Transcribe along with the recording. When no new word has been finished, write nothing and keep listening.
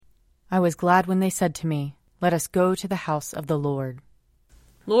I was glad when they said to me, "Let us go to the house of the Lord."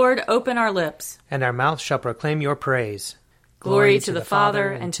 Lord, open our lips, and our mouth shall proclaim your praise. Glory to the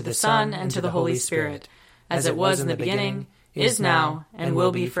Father, and to the Son, and to the Holy Spirit, as it was in the beginning, is now, and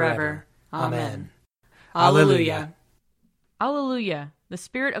will be forever. Amen. Alleluia. Alleluia. The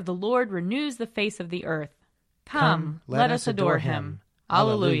Spirit of the Lord renews the face of the earth. Come, let us adore him.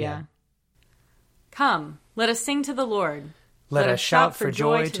 Alleluia. Come, let us sing to the Lord. Let us shout for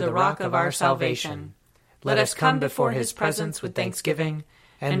joy to the rock of our salvation. Let us come before his presence with thanksgiving,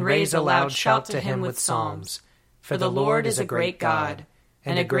 and raise a loud shout to him with psalms. For the Lord is a great God,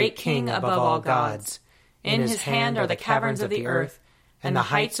 and a great King above all gods. In his hand are the caverns of the earth, and the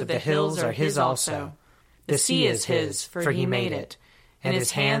heights of the hills are his also. The sea is his, for he made it, and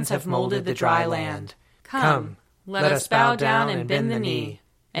his hands have molded the dry land. Come, let us bow down and bend the knee,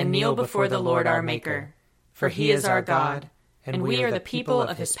 and kneel before the Lord our Maker. For he is our God, and we are the people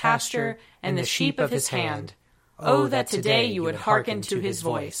of his pasture and the sheep of his hand. Oh, that today you would hearken to his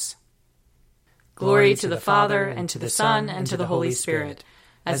voice. Glory to the Father, and to the Son, and to the Holy Spirit,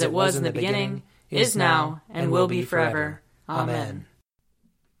 as it was in the beginning, is now, and will be forever. Amen.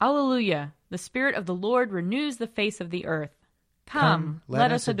 Alleluia. The Spirit of the Lord renews the face of the earth. Come,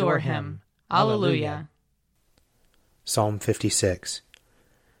 let us adore him. Alleluia. Psalm 56.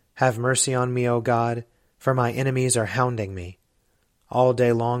 Have mercy on me, O God, for my enemies are hounding me. All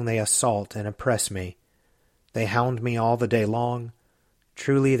day long they assault and oppress me. They hound me all the day long.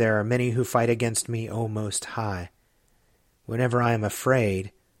 Truly there are many who fight against me, O Most High. Whenever I am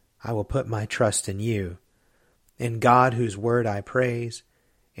afraid, I will put my trust in you. In God whose word I praise,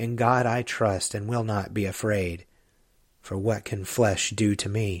 in God I trust and will not be afraid. For what can flesh do to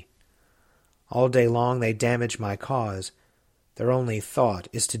me? All day long they damage my cause. Their only thought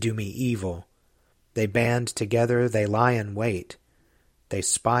is to do me evil. They band together, they lie in wait. They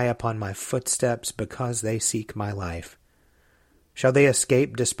spy upon my footsteps because they seek my life. Shall they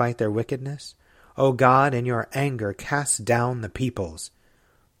escape despite their wickedness? O God, in your anger cast down the peoples.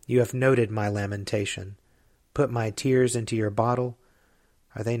 You have noted my lamentation. Put my tears into your bottle.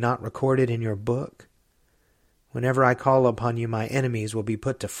 Are they not recorded in your book? Whenever I call upon you, my enemies will be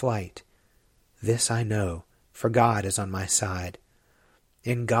put to flight. This I know, for God is on my side.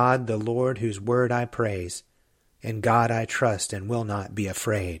 In God the Lord, whose word I praise, in God I trust and will not be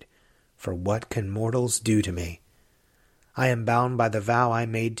afraid. For what can mortals do to me? I am bound by the vow I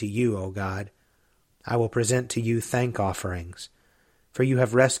made to you, O God. I will present to you thank offerings. For you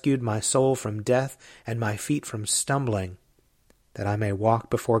have rescued my soul from death and my feet from stumbling, that I may walk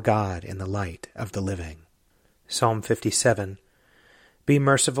before God in the light of the living. Psalm 57. Be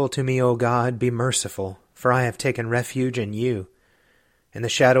merciful to me, O God, be merciful, for I have taken refuge in you. In the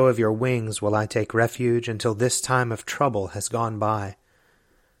shadow of your wings will I take refuge until this time of trouble has gone by.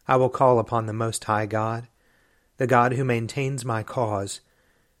 I will call upon the Most High God, the God who maintains my cause.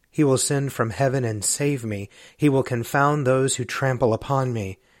 He will send from heaven and save me. He will confound those who trample upon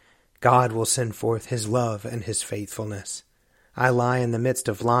me. God will send forth his love and his faithfulness. I lie in the midst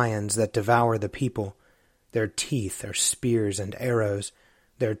of lions that devour the people. Their teeth are spears and arrows,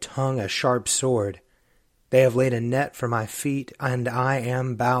 their tongue a sharp sword. They have laid a net for my feet, and I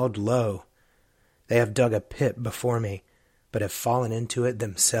am bowed low. They have dug a pit before me, but have fallen into it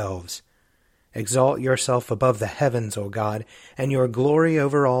themselves. Exalt yourself above the heavens, O God, and your glory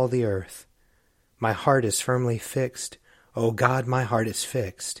over all the earth. My heart is firmly fixed. O God, my heart is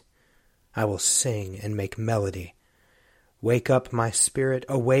fixed. I will sing and make melody. Wake up my spirit,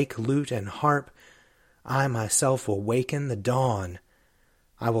 awake lute and harp. I myself will waken the dawn.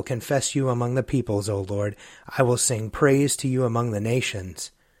 I will confess you among the peoples, O Lord. I will sing praise to you among the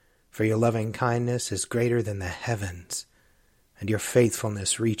nations. For your loving kindness is greater than the heavens, and your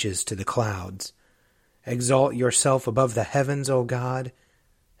faithfulness reaches to the clouds. Exalt yourself above the heavens, O God,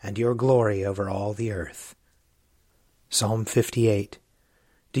 and your glory over all the earth. Psalm 58.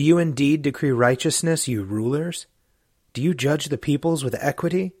 Do you indeed decree righteousness, you rulers? Do you judge the peoples with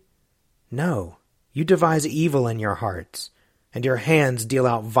equity? No, you devise evil in your hearts, and your hands deal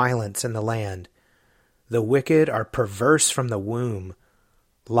out violence in the land. The wicked are perverse from the womb.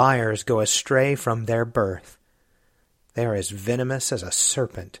 Liars go astray from their birth. They are as venomous as a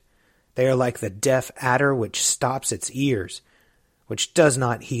serpent. They are like the deaf adder which stops its ears, which does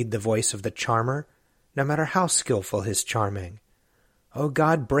not heed the voice of the charmer, no matter how skillful his charming. O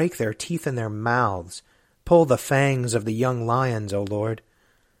God, break their teeth in their mouths. Pull the fangs of the young lions, O Lord.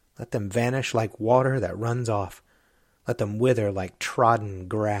 Let them vanish like water that runs off. Let them wither like trodden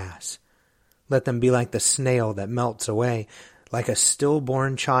grass. Let them be like the snail that melts away, like a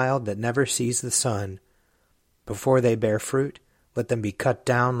stillborn child that never sees the sun. Before they bear fruit, let them be cut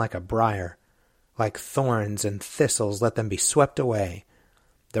down like a briar. Like thorns and thistles, let them be swept away.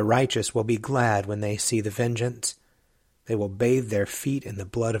 The righteous will be glad when they see the vengeance. They will bathe their feet in the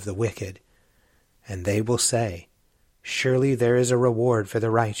blood of the wicked. And they will say, Surely there is a reward for the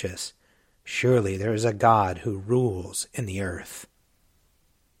righteous. Surely there is a God who rules in the earth.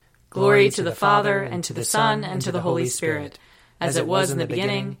 Glory to the Father, and to the Son, and to the Holy Spirit, as it was in the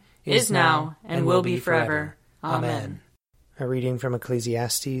beginning, is now, and will be forever. Amen. A reading from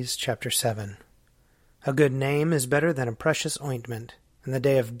Ecclesiastes, chapter 7. A good name is better than a precious ointment, and the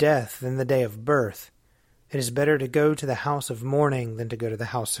day of death than the day of birth. It is better to go to the house of mourning than to go to the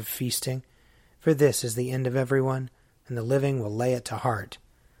house of feasting, for this is the end of everyone, and the living will lay it to heart.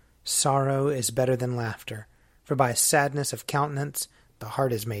 Sorrow is better than laughter, for by sadness of countenance the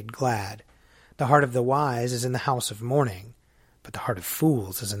heart is made glad. The heart of the wise is in the house of mourning, but the heart of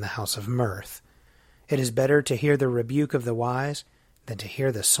fools is in the house of mirth. It is better to hear the rebuke of the wise than to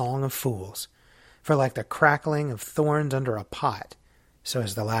hear the song of fools. For like the crackling of thorns under a pot, so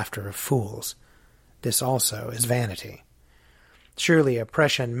is the laughter of fools. This also is vanity. Surely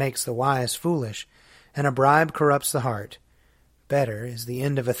oppression makes the wise foolish, and a bribe corrupts the heart. Better is the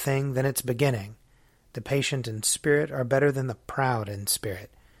end of a thing than its beginning. The patient in spirit are better than the proud in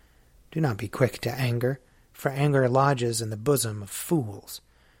spirit. Do not be quick to anger, for anger lodges in the bosom of fools.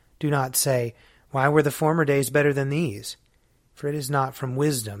 Do not say, Why were the former days better than these? For it is not from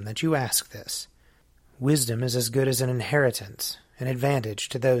wisdom that you ask this. Wisdom is as good as an inheritance, an advantage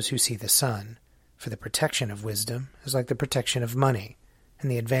to those who see the sun. For the protection of wisdom is like the protection of money, and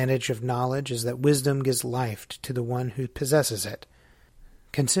the advantage of knowledge is that wisdom gives life to the one who possesses it.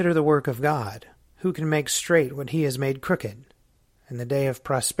 Consider the work of God. Who can make straight what he has made crooked? In the day of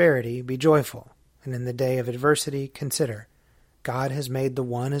prosperity be joyful, and in the day of adversity consider. God has made the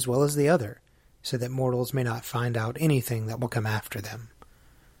one as well as the other, so that mortals may not find out anything that will come after them.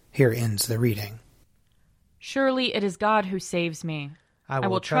 Here ends the reading. Surely it is God who saves me. I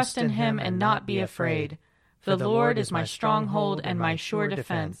will trust in him and not be afraid. For the Lord is my stronghold and my sure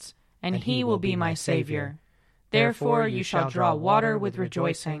defense, and he will be my Savior. Therefore you shall draw water with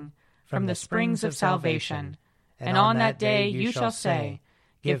rejoicing from the springs of salvation. And on that day you shall say,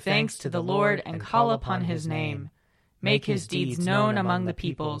 Give thanks to the Lord and call upon his name. Make his deeds known among the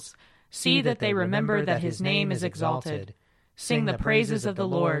peoples. See that they remember that his name is exalted. Sing the praises of the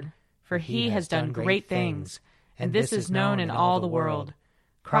Lord, for he has done great things, and this is known in all the world.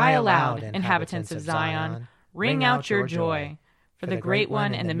 Cry aloud, inhabitants of Zion, ring out your joy, for the great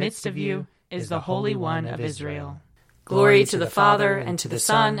one in the midst of you is the Holy One of Israel. Glory to the Father, and to the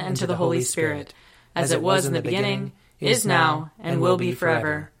Son, and to the Holy Spirit, as it was in the beginning, is now, and will be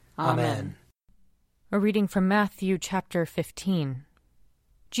forever. Amen. A reading from Matthew chapter 15.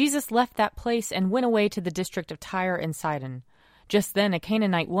 Jesus left that place and went away to the district of Tyre and Sidon. Just then a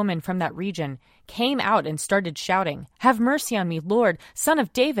Canaanite woman from that region came out and started shouting, Have mercy on me, Lord, Son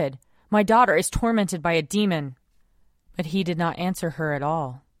of David! My daughter is tormented by a demon. But he did not answer her at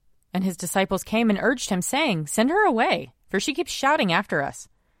all. And his disciples came and urged him, saying, Send her away, for she keeps shouting after us.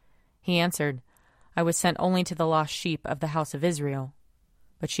 He answered, I was sent only to the lost sheep of the house of Israel.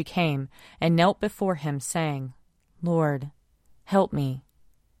 But she came and knelt before him, saying, Lord, help me.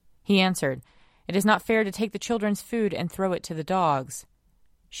 He answered, It is not fair to take the children's food and throw it to the dogs.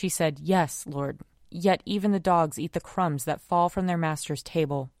 She said, Yes, Lord, yet even the dogs eat the crumbs that fall from their master's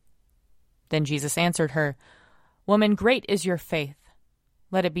table. Then Jesus answered her, Woman, great is your faith.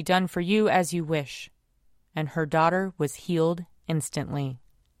 Let it be done for you as you wish. And her daughter was healed instantly.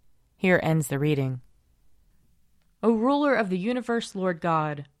 Here ends the reading. O ruler of the universe, Lord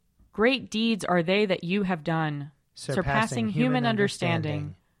God, great deeds are they that you have done, surpassing human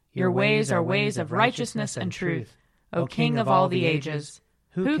understanding. Your ways are ways of righteousness and truth, O King of all the ages.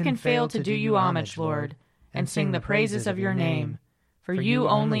 Who can fail to do you homage, Lord, and sing the praises of your name? For you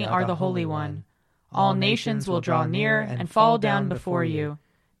only are the Holy One. All nations will draw near and fall down before you,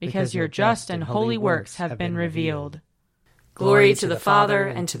 because your just and holy works have been revealed. Glory to the Father,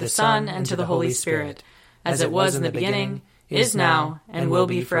 and to the Son, and to the Holy Spirit, as it was in the beginning, is now, and will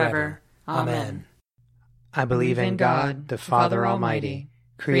be forever. Amen. I believe in God, the Father Almighty,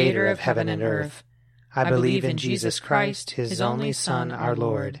 creator of heaven and earth. I believe in Jesus Christ, his only Son, our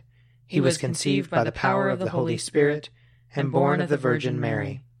Lord. He was conceived by the power of the Holy Spirit and born of the Virgin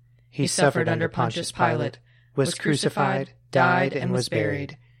Mary. He suffered under Pontius Pilate, was crucified, died, and was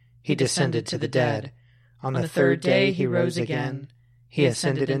buried. He descended to the dead. On the third day he rose again. He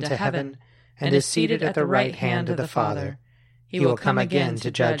ascended into heaven and is seated at the right hand of the Father. He will come again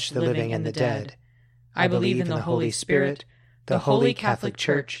to judge the living and the dead. I believe in the Holy Spirit, the Holy Catholic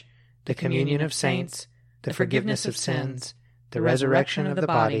Church, the communion of saints, the forgiveness of sins, the resurrection of the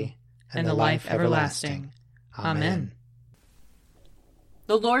body, and the life everlasting. Amen.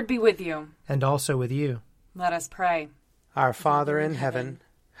 The Lord be with you. And also with you. Let us pray. Our Father in heaven,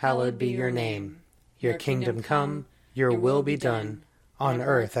 hallowed be your name. Your kingdom come, your will be done, on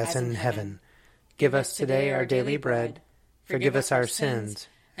earth as in heaven. Give us today our daily bread. Forgive us our sins,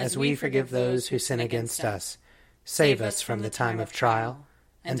 as we forgive those who sin against us. Save us from the time of trial,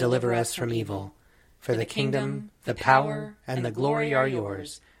 and deliver us from evil. For the kingdom, the power, and the glory are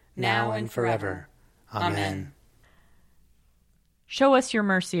yours, now and forever. Amen. Show us your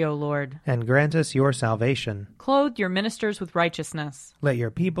mercy, O Lord. And grant us your salvation. Clothe your ministers with righteousness. Let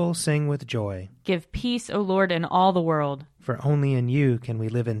your people sing with joy. Give peace, O Lord, in all the world. For only in you can we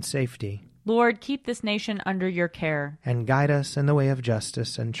live in safety. Lord, keep this nation under your care. And guide us in the way of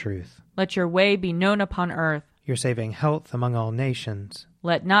justice and truth. Let your way be known upon earth. Your saving health among all nations.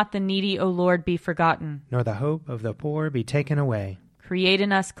 Let not the needy, O Lord, be forgotten. Nor the hope of the poor be taken away. Create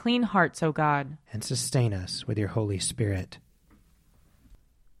in us clean hearts, O God. And sustain us with your Holy Spirit.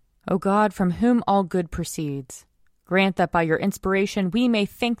 O God, from whom all good proceeds, grant that by your inspiration we may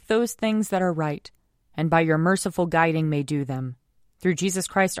think those things that are right, and by your merciful guiding may do them. Through Jesus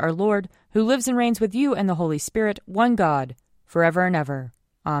Christ our Lord, who lives and reigns with you and the Holy Spirit, one God, forever and ever.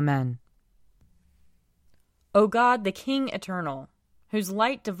 Amen. O God, the King eternal, whose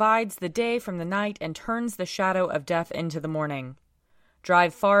light divides the day from the night and turns the shadow of death into the morning,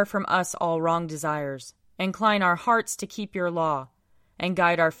 drive far from us all wrong desires, incline our hearts to keep your law, and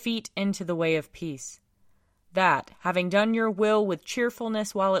guide our feet into the way of peace, that, having done your will with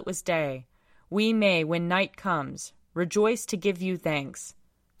cheerfulness while it was day, we may, when night comes, rejoice to give you thanks.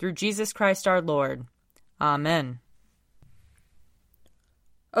 Through Jesus Christ our Lord. Amen.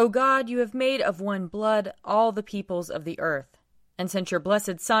 O God, you have made of one blood all the peoples of the earth, and sent your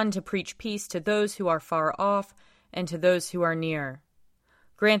blessed Son to preach peace to those who are far off and to those who are near.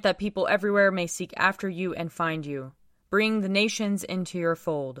 Grant that people everywhere may seek after you and find you. Bring the nations into your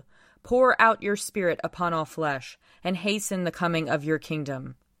fold. Pour out your Spirit upon all flesh, and hasten the coming of your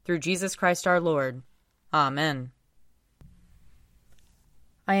kingdom. Through Jesus Christ our Lord. Amen.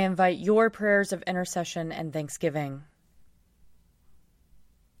 I invite your prayers of intercession and thanksgiving.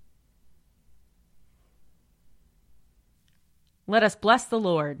 Let us bless the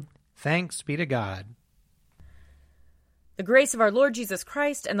Lord. Thanks be to God. The grace of our Lord Jesus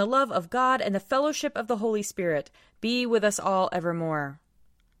Christ, and the love of God, and the fellowship of the Holy Spirit be with us all evermore.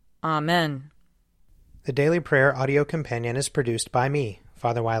 Amen. The Daily Prayer audio companion is produced by me,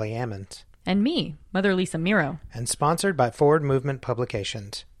 Father Wiley Ammons. And me, Mother Lisa Miro. And sponsored by Forward Movement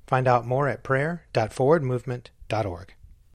Publications. Find out more at prayer.forwardmovement.org.